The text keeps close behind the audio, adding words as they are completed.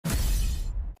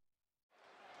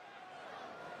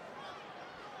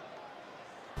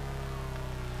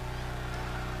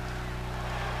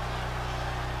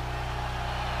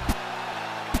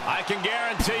I can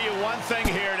guarantee you one thing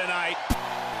here tonight.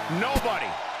 Nobody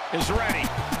is ready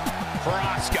for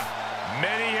Asuka.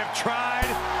 Many have tried,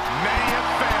 many have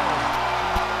failed.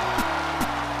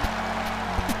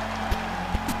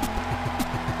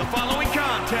 The following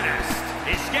contest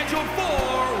is scheduled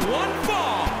for one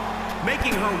fall.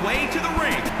 Making her way to the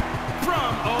ring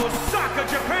from Osaka,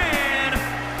 Japan,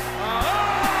 Asuka!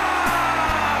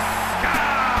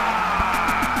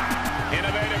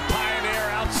 Innovative pioneer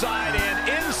outside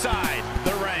and inside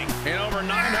the ring. In over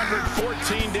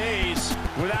 914 days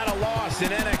without a loss in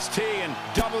NXT and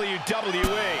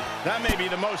WWE. That may be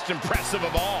the most impressive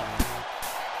of all.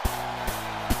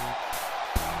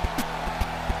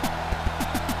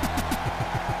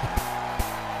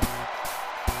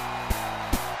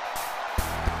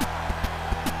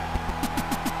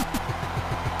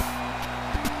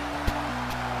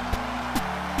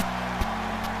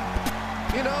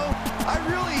 You know, I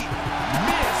really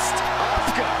missed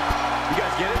Asuka. You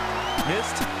guys get it?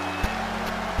 Missed?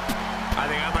 I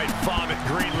think I might vomit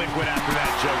green liquid after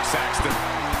that joke, Saxton.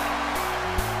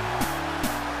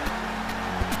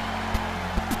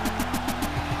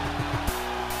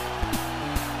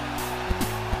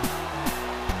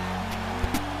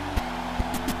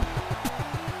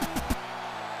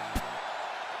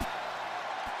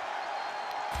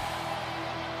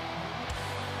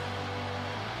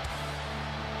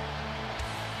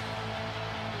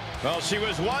 Well, she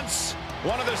was once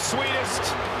one of the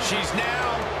sweetest. She's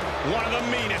now one of the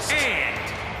meanest. And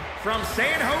from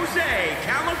San Jose,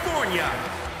 California,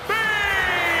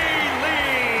 Bayley!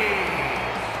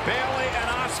 Bayley and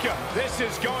Asuka. This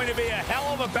is going to be a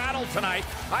hell of a battle tonight.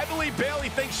 I believe Bayley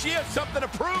thinks she has something to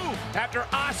prove after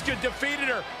Asuka defeated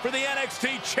her for the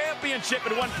NXT Championship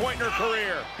at one point in her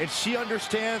career. And she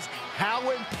understands how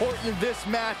important this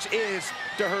match is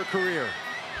to her career.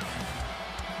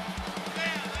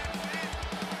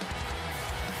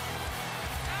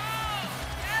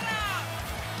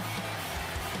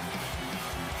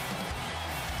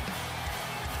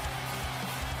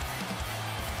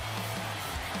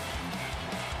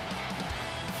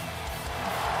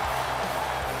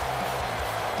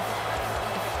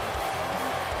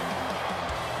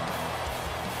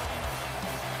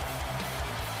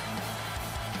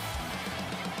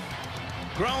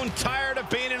 Grown tired of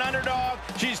being an underdog.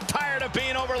 She's tired of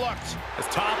being overlooked. Has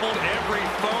toppled every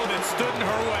foe that stood in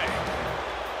her way.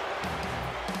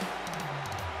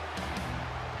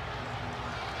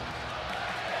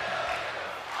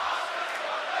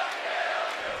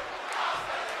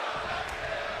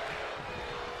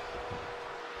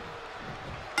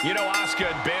 You know, Asuka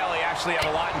and Bayley actually have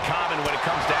a lot in common when it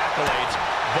comes to accolades.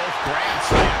 Both Grand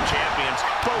Slam champions,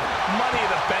 both Money in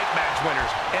the Bank match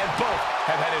winners, and both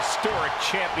have had historic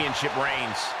championship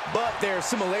reigns. But their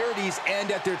similarities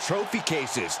end at their trophy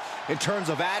cases. In terms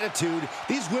of attitude,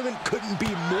 these women couldn't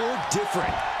be more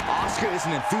different. Asuka is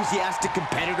an enthusiastic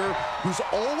competitor who's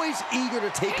always eager to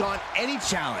take on any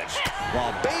challenge,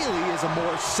 while Bayley is a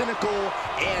more cynical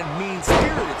and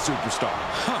mean-spirited superstar.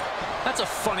 That's a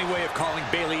funny way of calling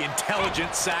Bayley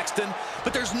intelligent, Saxton.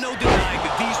 But there's no denying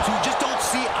that these two just don't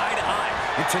see eye to eye.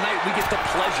 And tonight we get the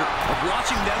pleasure of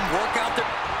watching them work out their...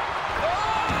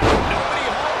 Nobody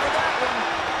home for that one.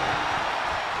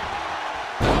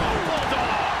 Oh,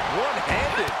 Bulldog.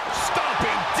 One-handed.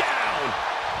 Stomping down.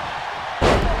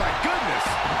 Oh, my goodness.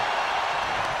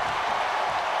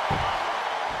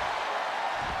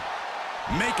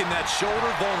 making that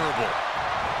shoulder vulnerable.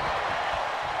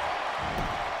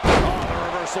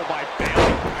 By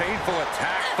Bayley. Painful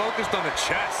attack focused on the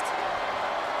chest.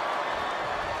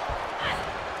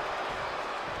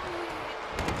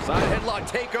 Side headlock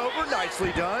takeover,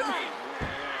 nicely done.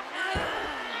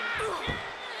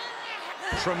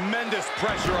 Tremendous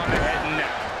pressure on the head and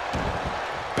neck.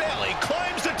 Bayley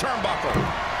climbs the turnbuckle.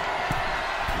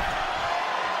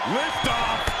 Lift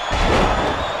off.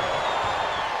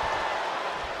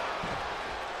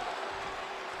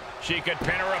 She could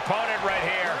pin her opponent right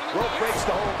here. Rope breaks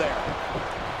the hold there.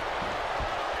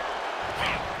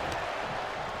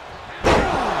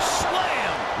 Boom,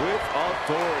 slam with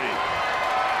authority.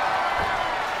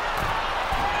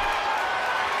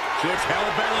 She looks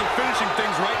hell-bent on finishing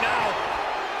things right now.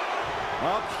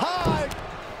 Up high.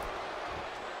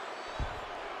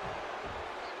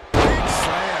 Big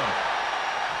slam.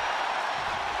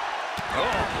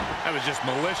 Oh, that was just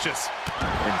malicious.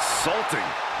 Insulting.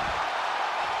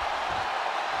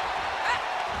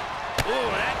 Ooh,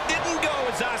 that didn't go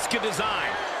as Asuka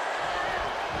designed.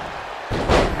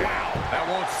 Wow, that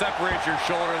won't separate your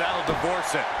shoulder. That'll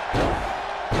divorce it.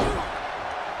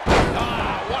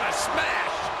 Ah, what a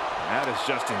smash. That is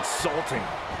just insulting.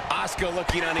 Asuka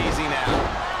looking uneasy now.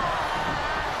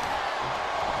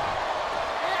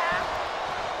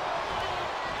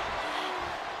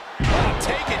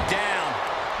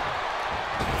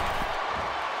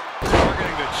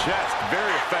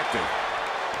 effective.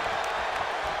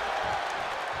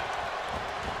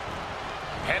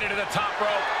 Headed to the top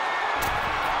rope.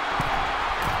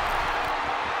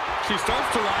 She starts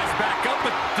to rise back up,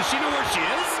 but does she know where she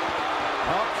is?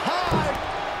 Up high.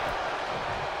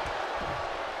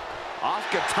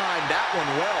 Asuka timed that one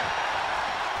well.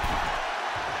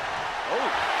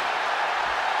 Oh,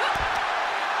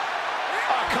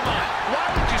 come on.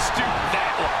 Why would you stoop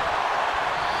that low?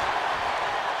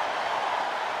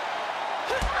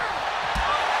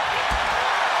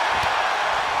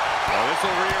 Oh, this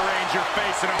will rearrange your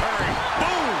face in a hurry.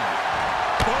 Boom!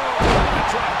 Boom! The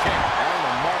drop kick. On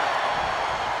the mark.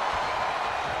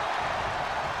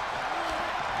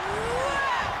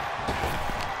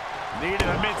 Knee to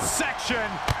the midsection,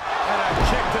 and a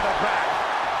kick to the back.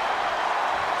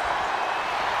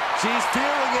 She's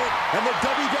feeling it, and the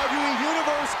WWE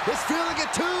Universe is feeling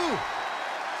it too.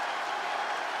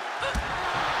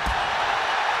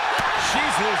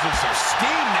 She's losing some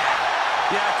steam now.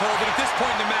 Yeah, Cole, but at this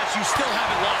point in the match, you still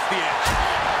haven't lost the edge.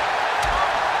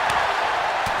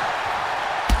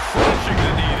 Crushing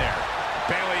the knee there.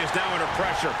 Bayley is now under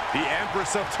pressure. The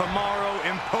Empress of Tomorrow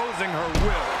imposing her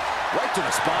will. Right to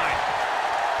the spine.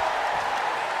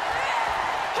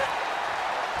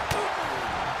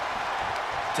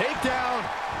 Takedown.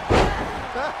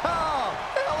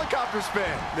 Helicopter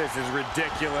spin. This is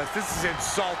ridiculous. This is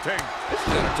insulting. This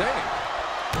is entertaining.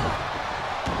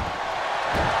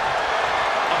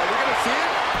 Are we going to see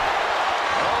it?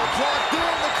 Oh, blocked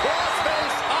in the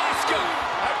crossface. Asuka!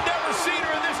 I've never seen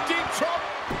her in this deep trouble.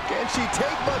 Can she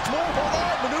take much more? Hold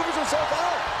on. Maneuvers herself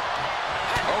out.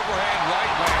 Overhand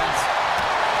right lands.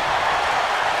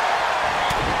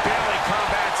 Bayley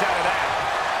combats out of that.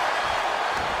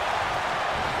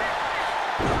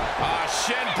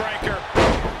 Shin breaker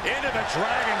Into the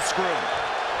dragon screw.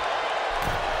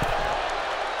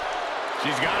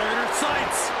 She's got her in her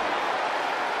sights.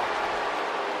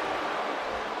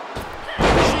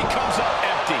 She comes up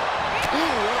empty.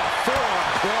 Ooh, what a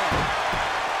forearm club.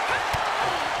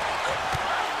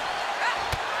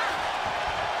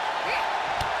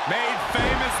 Made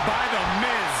famous by The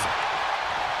Miz.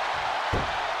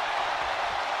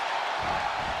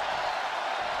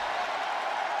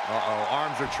 Uh-oh,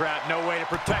 arms are trapped, no way to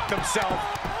protect themselves.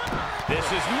 This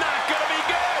is not going to be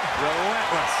good.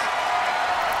 Relentless.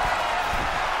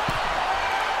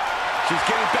 She's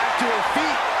getting back to her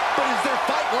feet, but is there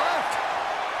fight left?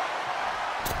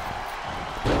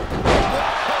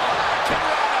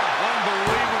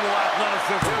 Unbelievable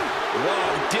athleticism. Whoa,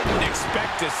 didn't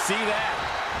expect to see that.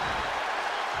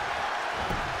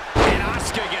 And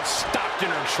Asuka gets stopped in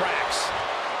her tracks.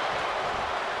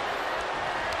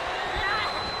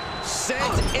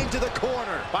 Sent into the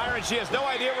corner. Byron, she has no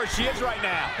idea where she is right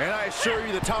now. And I assure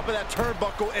you, the top of that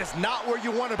turnbuckle is not where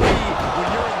you want to be when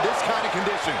you're in this kind of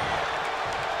condition.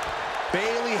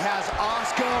 Bayley has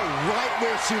Asuka right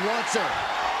where she wants her.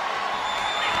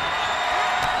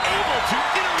 Able to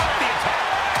interrupt the attack.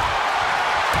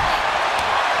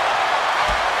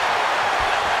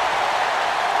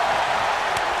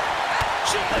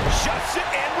 She adjusts it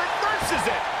and reverses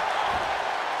it.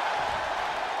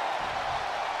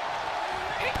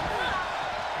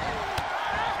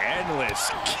 Endless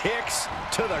kicks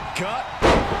to the gut.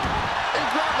 And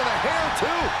grabbing the hair,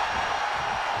 too.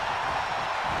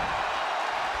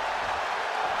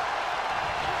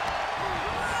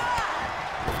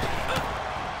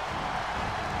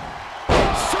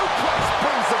 Suplex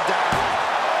brings them down.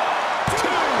 2.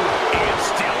 And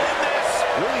still in this.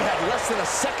 Really had less than a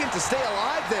second to stay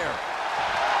alive there.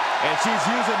 And she's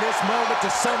using this moment to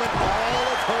summon all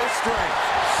of her strength.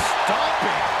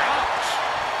 Stomping. Ouch.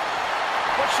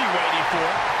 What's she waiting for?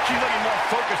 She's looking more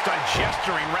focused on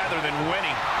gesturing rather than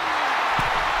winning.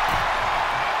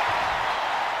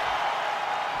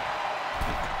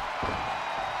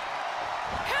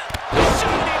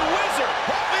 Shining Wizard,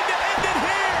 hoping to end it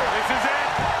here. This is it.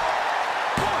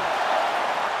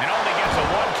 And only gets a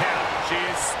 1 count. She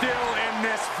is still in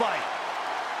this fight.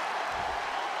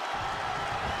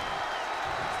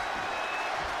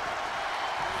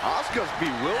 Asuka's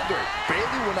bewildered.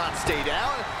 Bayley will not stay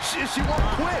down. She won't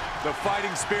quit. The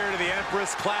fighting spirit of the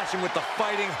Empress clashing with the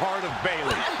fighting heart of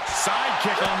Bayley.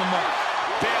 Sidekick on the mark.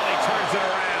 Bayley turns it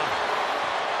around.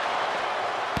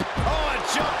 Oh, a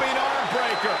jumping arm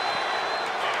breaker.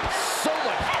 So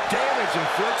much damage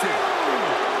inflicted.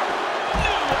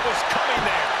 Knew what was coming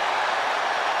there.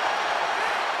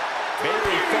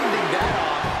 Bayley fending that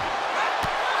off.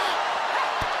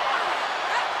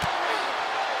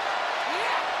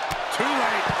 Too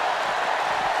late.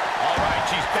 All right,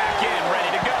 she's back in,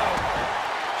 ready to go.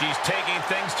 She's taking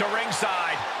things to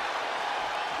ringside.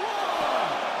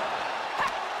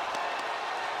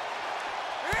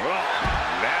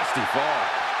 nasty fall.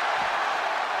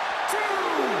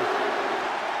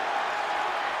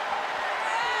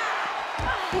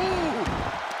 2. Ooh.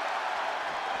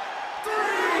 3.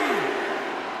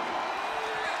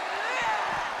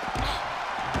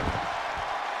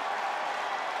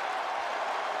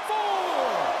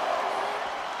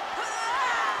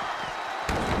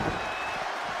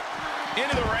 4.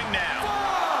 Into the ring now.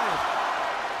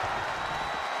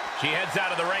 5. She heads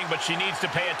out of the ring, but she needs to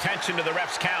pay attention to the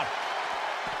ref's count.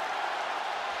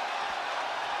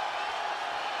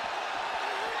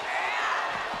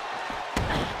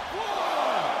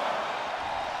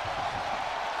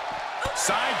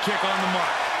 Sidekick on the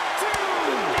mark. 2.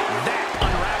 That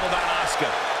unraveled on Asuka.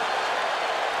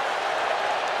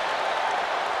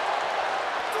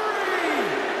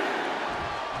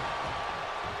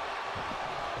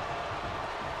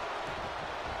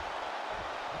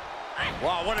 3.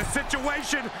 Wow, what a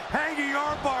situation. Hanging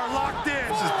armbar locked in.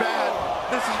 This is bad.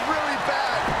 This is really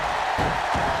bad.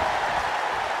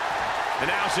 And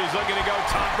now she's looking to go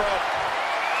top rope.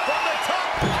 From the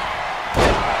top.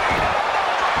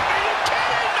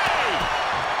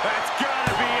 That's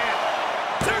gotta be it.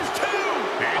 There's 2.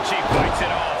 And she fights it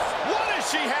off. What does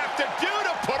she have to do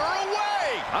to put her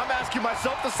away? I'm asking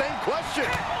myself the same question.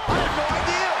 I have no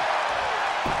idea.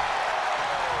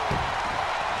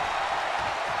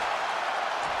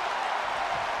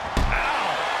 Ow.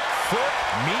 Foot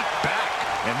meet back.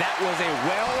 And that was a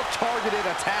well-targeted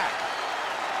attack.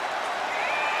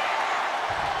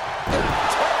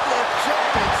 Total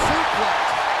jumping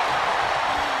suplex.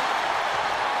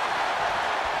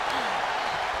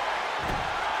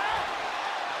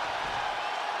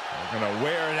 Gonna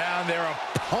wear down their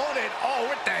opponent. Oh,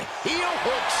 with the heel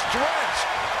hook stretch.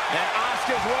 And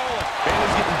Asuka's rolling.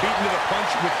 Bayley's getting beaten to the punch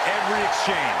with every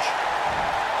exchange.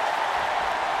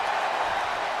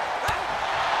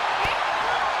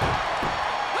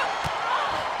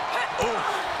 Oh,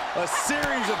 a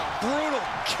series of brutal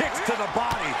kicks to the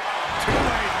body. Too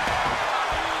late.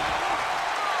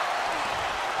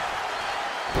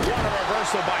 What a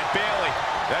reversal by Bayley.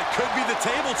 That could be the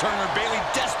table turner Bayley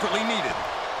desperately needed.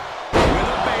 With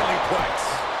a Bayleyplex.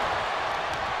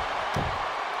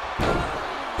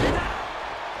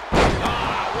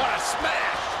 Ah, what a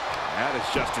smash. That is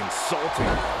just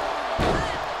insulting.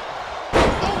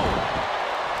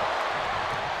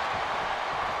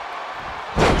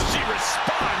 She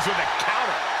responds with a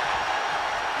counter.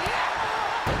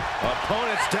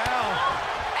 Opponent's down.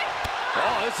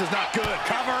 Oh, this is not good.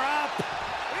 Cover up.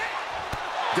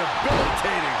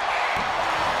 Debilitating.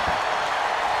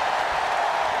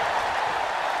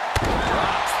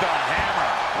 Drops the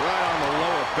hammer right on the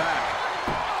lower back.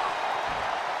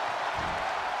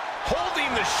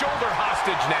 Holding the shoulder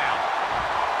hostage now.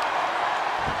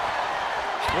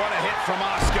 What a hit from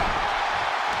Asuka.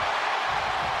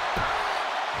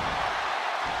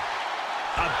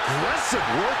 Aggressive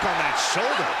work on that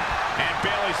shoulder. And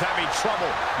Bayley's having trouble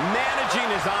managing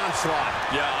his onslaught.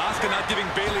 Yeah, Asuka not giving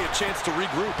Bayley a chance to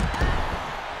regroup.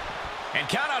 And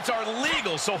countouts are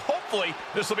legal, so hopefully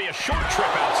this will be a short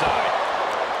trip outside.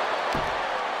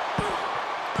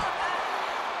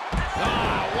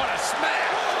 Ah, what a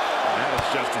smash. That is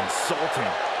just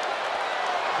insulting.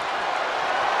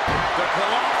 The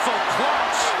colossal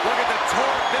clutch. Look at the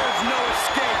torque. There's no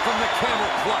escape from the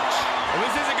camel clutch. Well,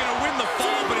 this isn't going to win the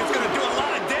fall, but it's going to do a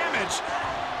lot of damage.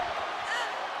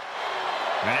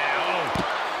 Now,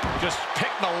 just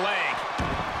pick the leg.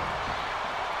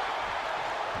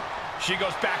 She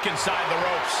goes back inside the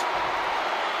ropes.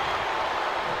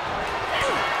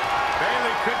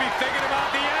 Bayley could be thinking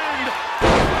about the end.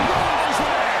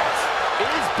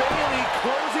 Is Bayley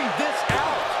closing this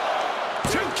out?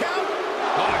 2 count.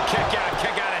 Oh, kick out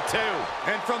at 2.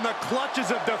 And from the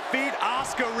clutches of defeat,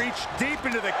 Asuka reached deep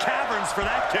into the caverns for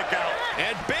that kick out.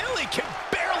 And Bayley can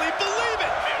barely believe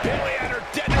it. Bayley had her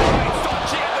dead to rights. Thought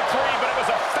she had the 3, but it was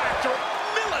a factor of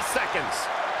milliseconds.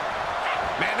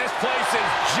 Man, this place is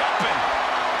jumping.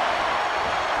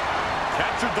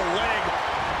 Captured the leg.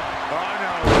 Oh,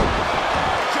 no.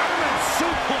 German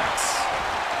suplex.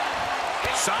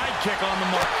 Sidekick on the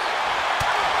mark.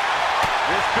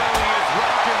 This building is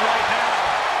rocking right now.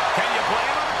 Can you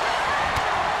blame him?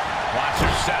 Watch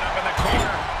her set up in the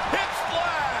corner. Hip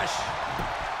splash.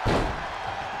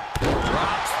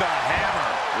 Drops the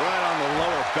hammer right on the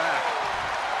lower back.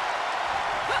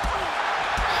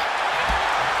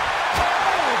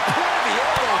 Oh, boy, the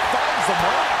elbow finds the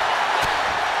mark.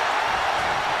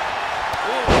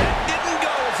 Oh, that didn't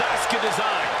go as Asuka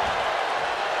designed.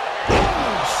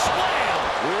 Ooh, slam.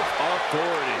 With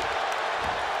authority.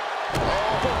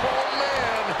 Oh,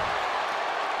 man.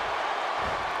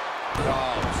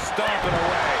 Oh, stomping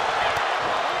away.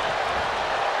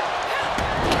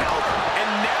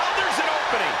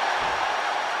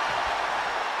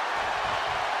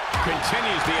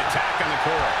 continues the attack on the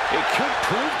core. It could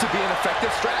prove to be an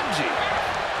effective strategy.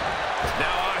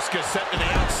 Now Asuka set to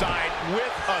the outside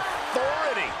with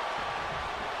authority.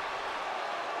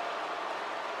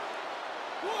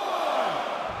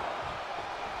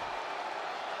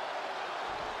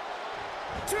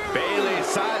 Bayley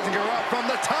sizing her up from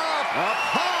the top. Up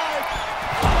high.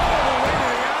 All the way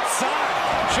to the outside.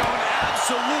 Showing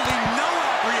absolutely no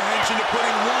apprehension to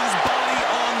putting one's body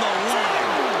on the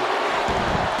line.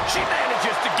 She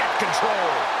manages to get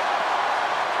control.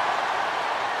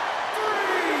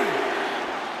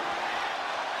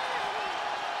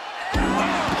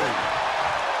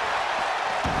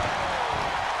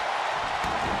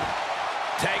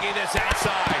 Tagging this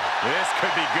outside. This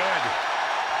could be good.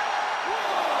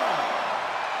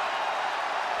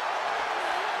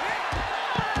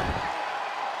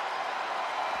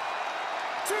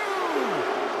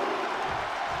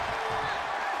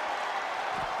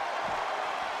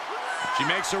 She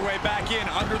makes her way back in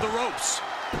under the ropes.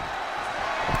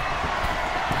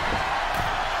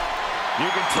 You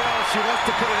can tell she wants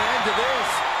to put an end to this.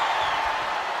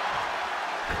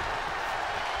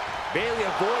 Bayley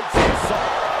avoids the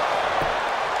assault.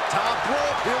 Top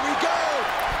rope, here we go.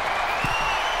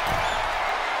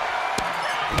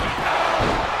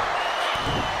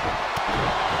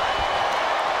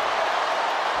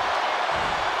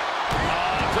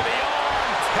 To the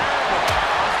arm, terrible.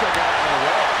 Asuka got out of the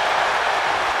way.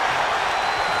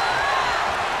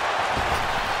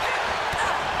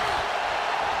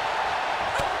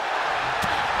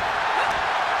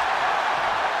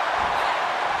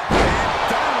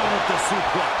 The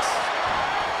suplex.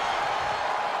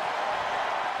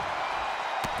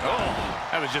 Oh,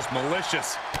 that was just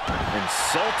malicious.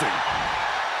 Insulting.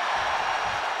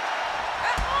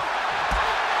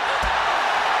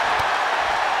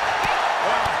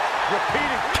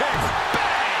 Repeated kicks.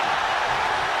 Bang!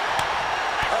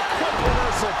 A quick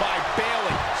reversal by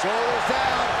Bayley. Shoulders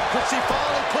down. Could she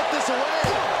finally put this away?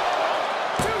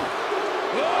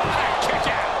 Kick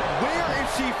out. Where is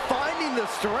she finding the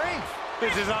strength?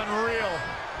 This is unreal.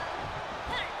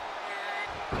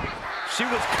 She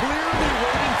was clearly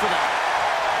waiting for that.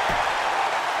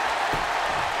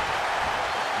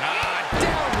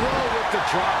 Down low with the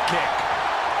drop kick.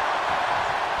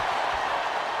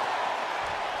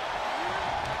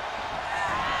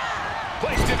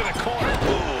 Placed into the corner.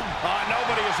 Boom.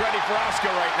 Nobody is ready for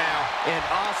Asuka right now. And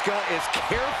Asuka is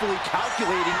carefully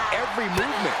calculating every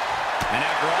movement. And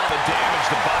after all the damage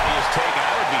the body has taken,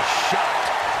 I would be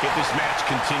shocked if this match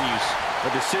continues. A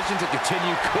decision to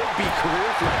continue could be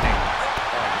career-threatening.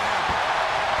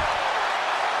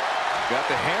 Got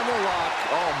the hammer lock.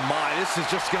 Oh, my. This is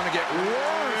just going to get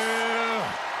worse.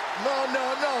 No, no,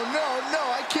 no, no, no.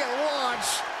 I can't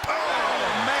watch. Oh,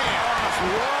 man. That's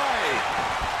right.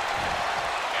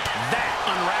 That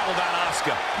unraveled on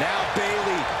Asuka. Now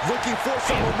Bayley looking for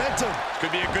some momentum. Could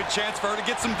be a good chance for her to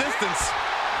get some distance.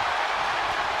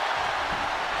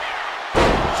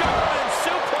 German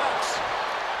suplex.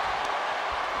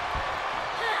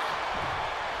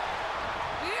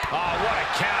 Oh, what a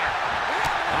counter.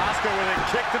 Asuka with a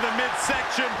kick to the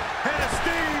midsection. Head of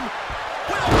steam.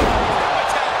 Will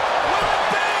it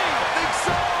be? I think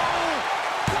so.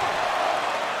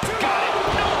 Got it.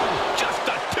 No, just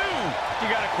a two. You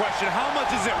got a question. How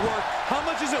much is it worth? How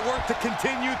much is it worth to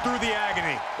continue through the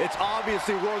agony? It's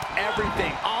obviously worth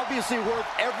everything. Obviously worth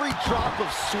every drop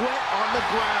of sweat on the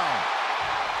ground.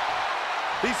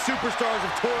 These superstars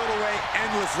have toiled away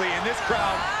endlessly, and this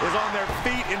crowd is on their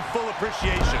feet in full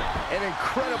appreciation. An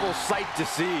incredible sight to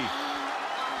see.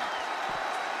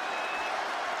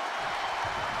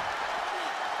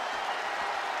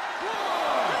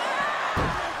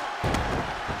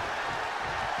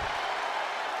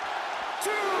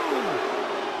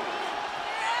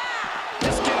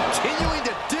 Just continuing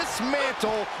to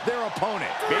dismantle their opponent.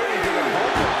 Bayley did her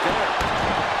homework there.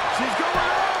 She's going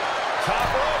up. Top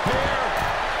rope here.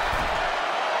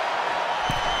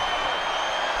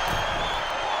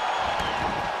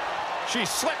 She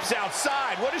slips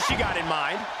outside. What has she got in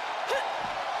mind?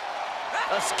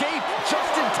 Escape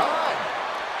just in time.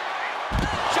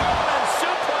 German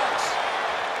suplex.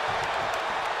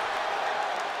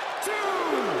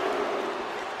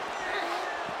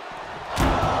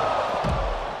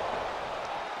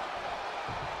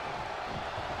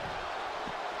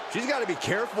 She's got to be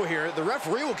careful here. The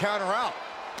referee will count her out.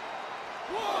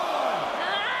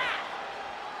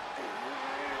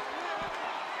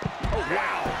 Oh,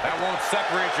 wow. That won't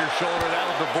separate your shoulder.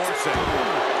 That'll divorce it.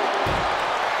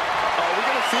 Are we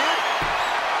going to see it?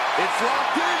 It's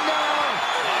locked in now.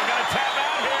 I'm going to tap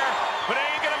out here, but it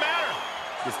ain't going to matter.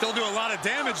 You still do a lot of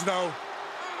damage, though.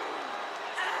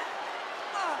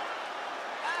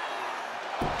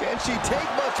 Can she take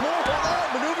much more? Hold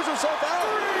on, maneuvers herself out.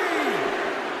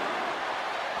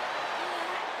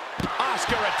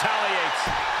 Asuka retaliates.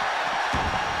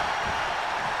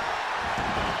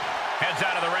 Heads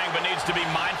out of the ring, but needs to be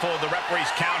mindful of the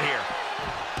referee's count here.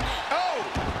 Oh!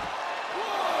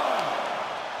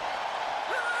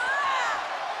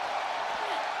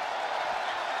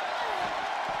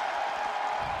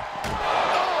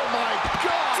 Oh my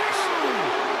gosh!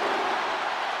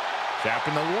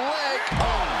 Tapping the leg.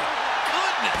 Oh my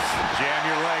goodness! Jam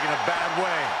your leg in a bad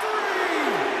way.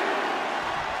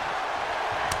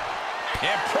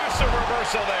 Impressive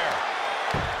reversal there.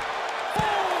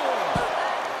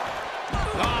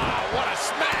 Ah, what a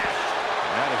smash!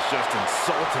 That is just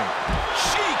insulting.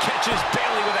 She catches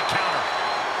Bayley with a counter.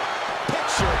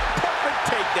 Picture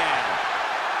perfect takedown.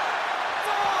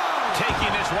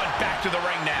 Taking this one back to the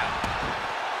ring now.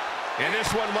 And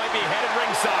this one might be headed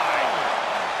ringside.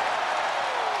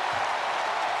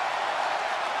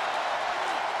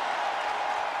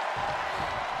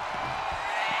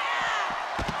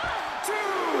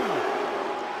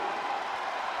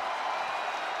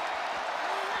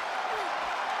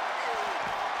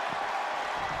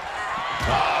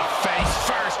 Face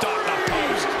first off the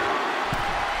post.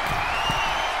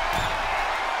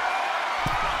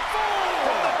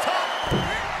 From the top.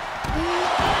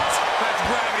 What? That's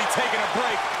gravity taking a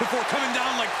break before coming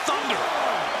down like thunder.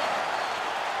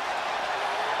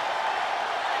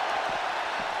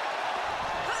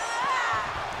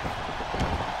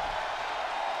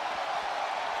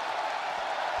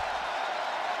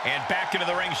 And back into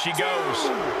the ring she goes.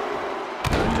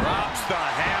 Drops the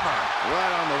hammer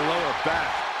right on the lower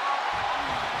back.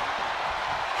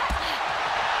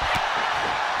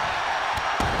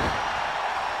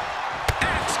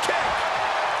 Axe kick.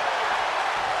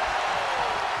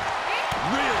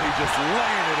 Really just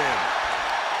laying it in.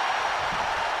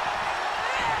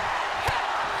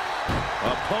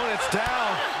 Opponent's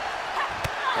down.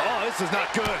 Oh, this is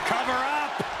not good. Cover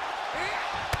up.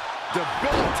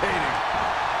 Debilitating.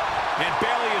 And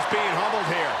Bayley is being humbled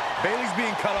here. Bayley's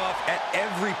being cut off at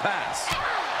every pass.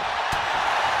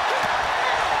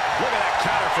 Look at that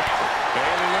counter from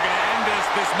Bayley looking to end this.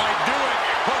 This might do it.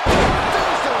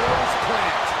 There's the rose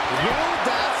plant. Will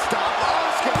that stop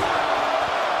Asuka?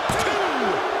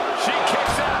 two. She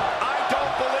kicks out. I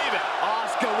don't believe it.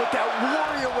 Asuka with that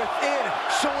warrior within,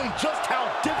 showing just how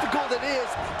difficult it is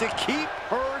to keep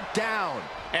her down.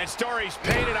 And stories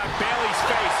painted on Bayley's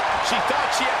face. She thought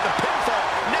she had the pinfall.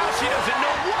 Now she doesn't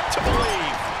know what to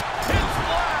believe. Hip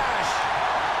splash.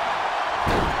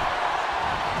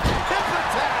 Hip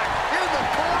attack in the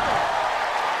corner.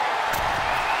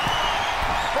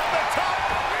 From the top.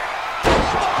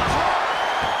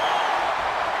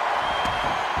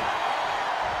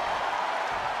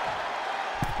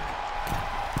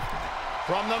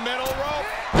 From the middle rope.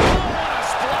 Oh, what a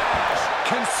splash.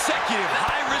 Consecutive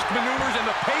high-risk maneuvers, and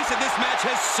the pace of this match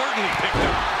has certainly picked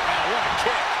up. Oh, what a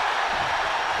kick.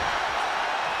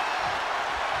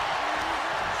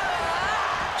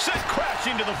 Sent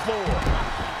crashing to the floor.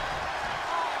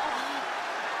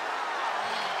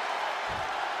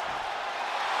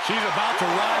 She's about to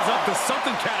rise up to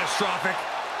something catastrophic.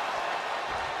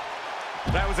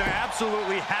 That was an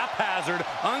absolutely haphazard,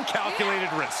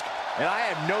 uncalculated risk. And I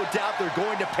have no doubt they're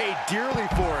going to pay dearly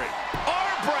for it.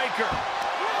 Arm breaker.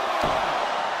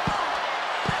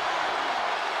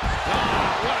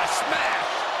 What a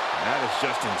smash. That is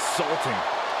just insulting.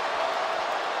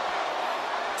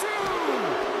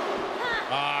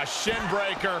 Shin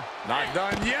breaker. Not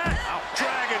done yet.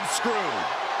 Dragon screw.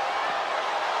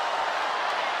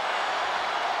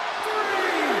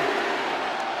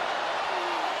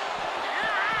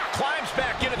 Climbs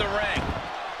back into the ring.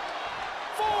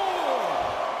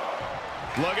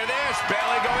 Look at this.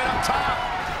 Bayley going up top.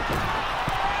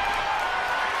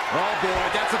 Oh boy,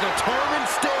 that's a determined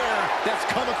stare that's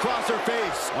come across her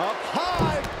face. Up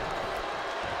high.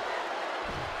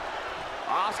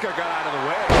 Asuka got out of the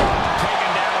way.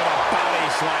 Taken down with a body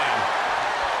slam.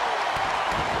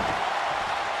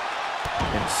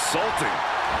 Insulting.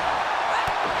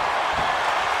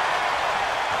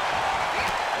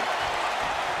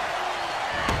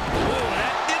 Ooh,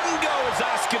 that didn't go as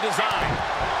Asuka designed.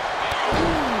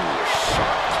 Ooh,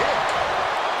 sharp kick.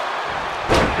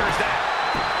 Counters that.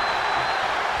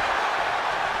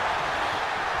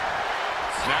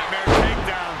 Snapmare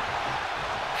takedown.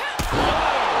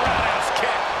 Roundhouse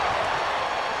kick.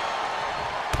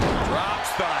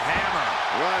 Drops the hammer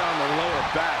right on the lower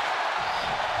back.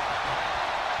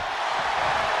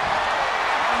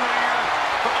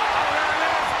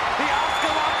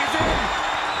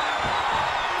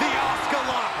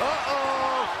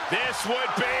 This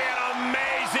would be an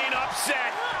amazing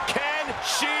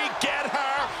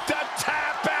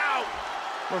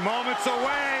moments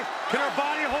away. Can her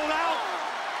body hold out?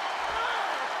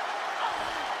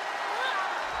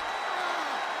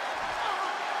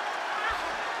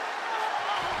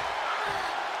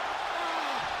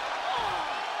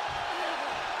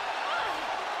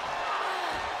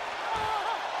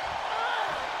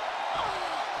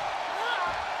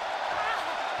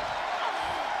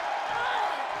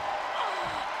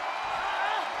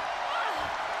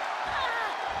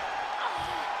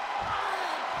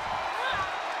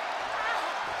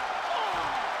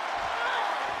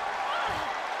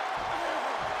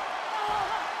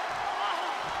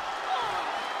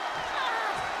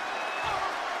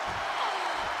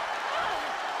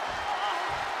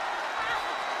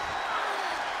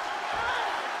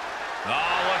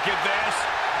 Oh, look at this.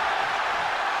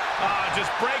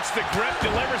 Just breaks the grip,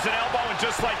 delivers an elbow, and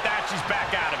just like that, she's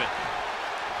back out of it.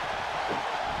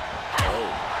 Oh.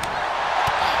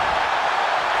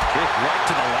 Kick right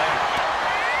to the leg.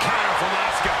 Counter from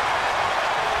Asuka.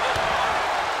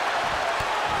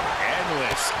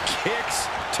 Endless kicks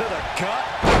to the gut.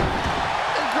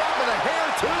 And dropping a hair,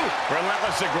 too.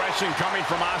 Relentless aggression coming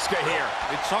from Asuka here.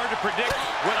 It's hard to predict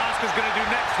what Asuka's going to do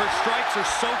next. Her strikes are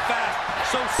so fast,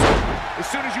 so sudden.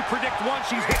 As soon as you predict one,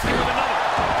 she's hitting you with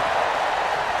another.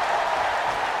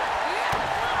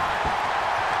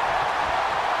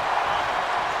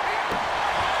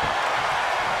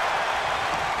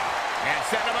 And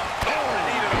set him up. Oh,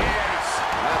 knee to the face.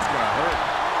 That's going to hurt.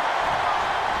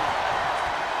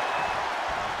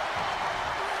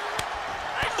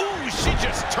 Ooh, she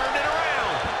just turned it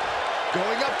around.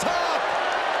 Going up top.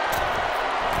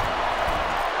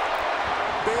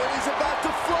 Bayley's about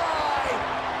to fly.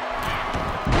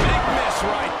 Big miss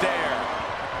right there.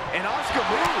 And Asuka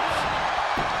moves.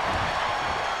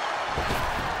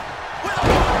 With a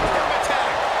long-term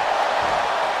attack.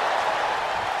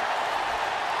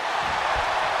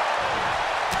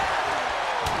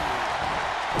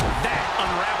 That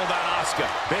unraveled on Asuka.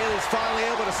 Bayley's finally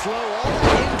able to slow all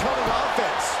that incoming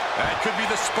offense. That could be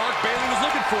the spark Bayley was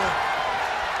looking for.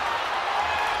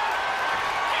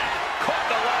 Caught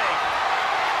the leg.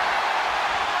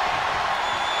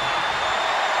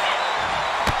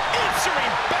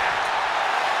 Answering back.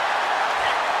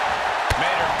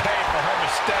 Made her pay for her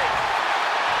mistake.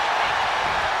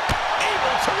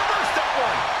 Able to reverse that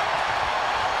one.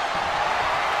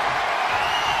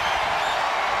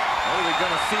 What are we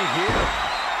going to see here?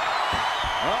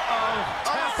 Uh-oh.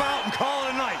 Tap out and call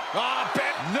it a night.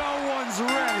 No one's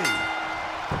ready.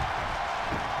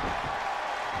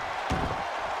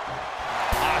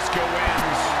 Asuka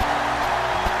wins.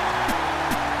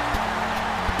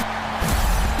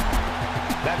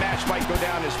 That match might go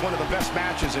down as one of the best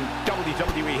matches in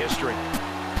WWE history.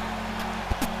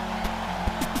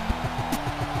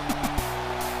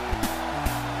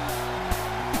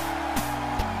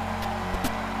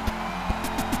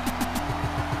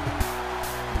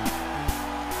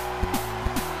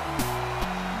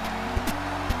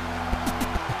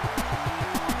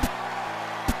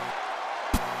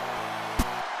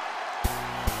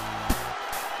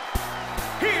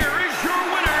 Here is your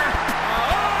winner,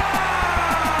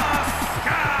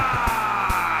 Asuka!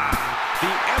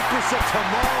 The Empress of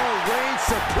Tomorrow reigns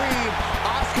supreme.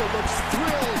 Asuka looks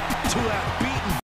thrilled to have beaten